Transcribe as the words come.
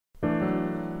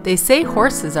They say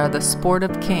horses are the sport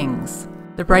of kings.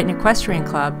 The Brighton Equestrian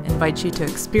Club invites you to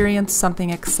experience something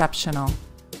exceptional.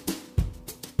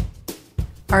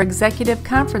 Our executive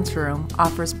conference room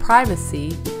offers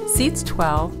privacy, seats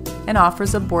 12, and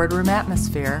offers a boardroom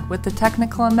atmosphere with the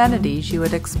technical amenities you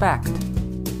would expect.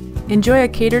 Enjoy a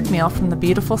catered meal from the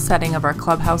beautiful setting of our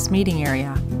clubhouse meeting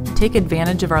area. Take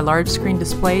advantage of our large screen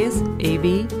displays,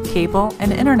 AV, cable,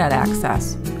 and internet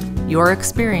access. Your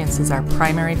experience is our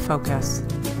primary focus.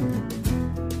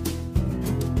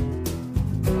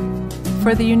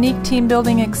 For the unique team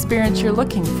building experience you're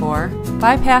looking for,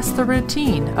 bypass the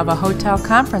routine of a hotel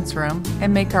conference room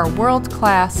and make our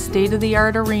world-class,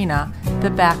 state-of-the-art arena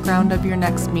the background of your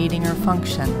next meeting or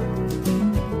function.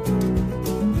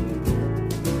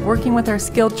 Working with our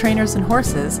skilled trainers and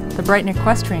horses, the Brighton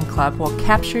Equestrian Club will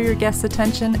capture your guests'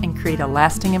 attention and create a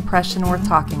lasting impression worth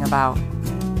talking about.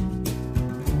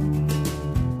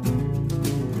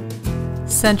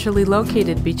 Centrally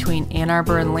located between Ann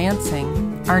Arbor and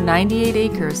Lansing, our 98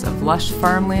 acres of lush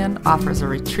farmland offers a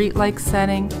retreat-like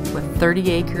setting with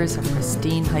 30 acres of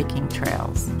pristine hiking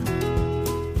trails.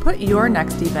 Put your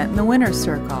next event in the winner's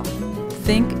circle.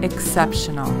 Think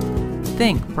exceptional.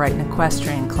 Think Brighton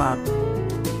Equestrian Club.